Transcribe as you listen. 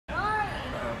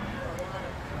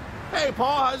Hey,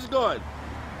 Paul, how's it going?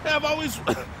 Hey, I've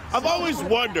always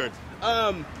wondered.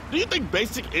 Do you think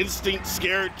Basic Instinct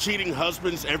scared cheating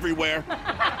husbands everywhere?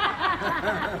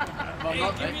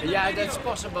 Well, yeah, that's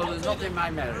possible, but not in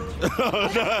my marriage.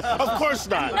 Of course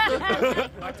not.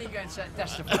 I think I said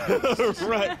testify.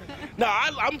 Right. Now,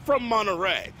 I'm from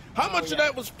Monterey. How much of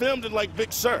that was filmed in, like,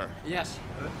 Big Sur? Yes.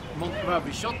 Well,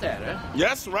 we shot there, eh?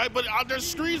 Yes, right, but there's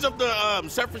screens of the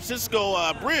San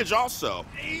Francisco bridge also.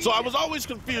 So I was always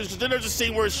confused, because then there's a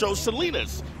scene where it shows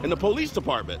Salinas in the police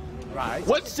department. Right.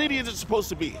 What city is it supposed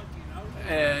to be?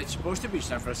 It's supposed to be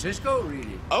San Francisco,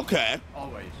 really. Okay.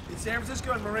 Always. It's San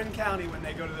Francisco and Marin County when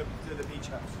they go to the beach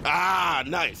house. Ah,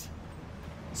 nice.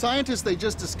 Scientists, they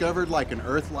just discovered like an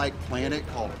Earth-like planet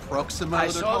called Proxima. I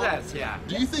saw that, yeah.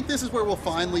 Do you think this is where we'll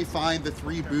finally find the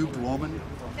three-boobed woman?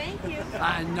 Thank you.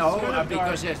 No,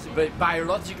 because it's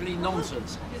biologically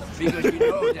nonsense. Because you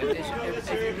know that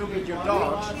if you look at your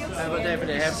dogs, whatever,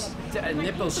 they have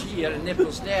nipples here, and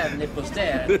nipples there, and nipples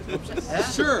there.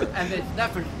 Sure. And it's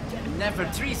never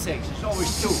three things, it's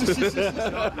always two. So,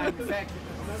 in fact,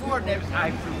 before that,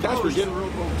 I proposed to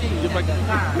Robotine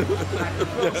and I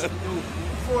proposed to do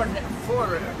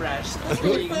four breasts,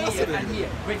 being here and here,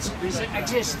 which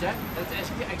exist, that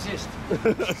exist.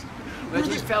 But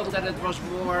he felt that it was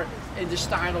more in the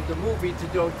style of the movie to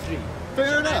do three.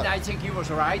 Fair enough. And I think he was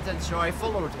right, and so I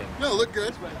followed him. No, look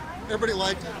good. Everybody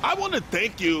liked it. I want to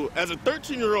thank you as a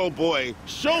 13-year-old boy.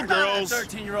 Showgirls.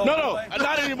 13-year-old No, boy.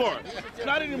 not anymore.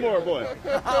 Not anymore, boy.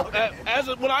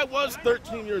 When I was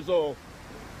 13 years old.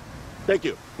 Thank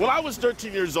you. When I was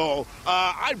 13 years old,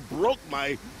 I broke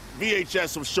my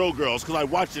VHS of Showgirls because I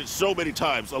watched it so many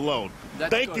times alone.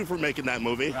 Thank you for making that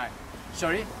movie. Right.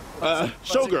 Sorry?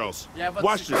 Showgirls. Yeah,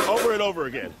 watched it over and over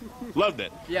again. Loved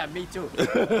it. Yeah, me too.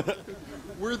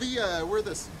 Were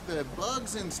the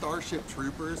bugs in Starship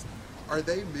Troopers, are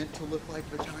they meant to look like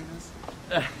vaginas?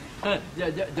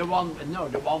 The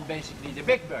one basically, the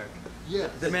big bug.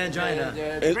 Yes. The mangina.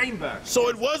 The brain bug. So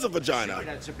it was a vagina.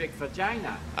 That's a big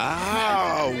vagina.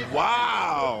 Oh,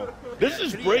 wow. This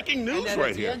is breaking news and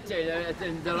right here. At the end,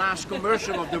 in the last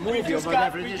commercial of the movie or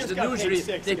whatever it is, the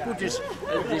newsreel, they put this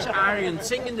Aryan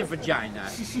thing in the vagina.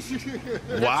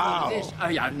 Wow. That's what it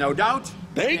is. Yeah, no doubt.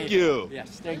 Thank you.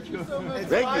 Yes, thank you.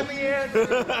 Thank you.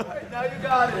 Now you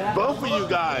got it.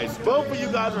 Both of you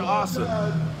guys are awesome.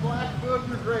 Black book,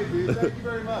 you're great, dude. Thank you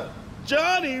very much.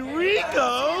 Johnny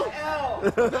Rico. L.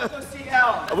 Let's go see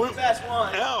L. That's the best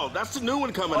one. L, that's the new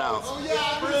one coming out. Oh yeah,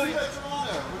 I brilliant.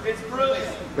 It's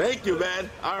brilliant. Thank you, man.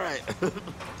 All right.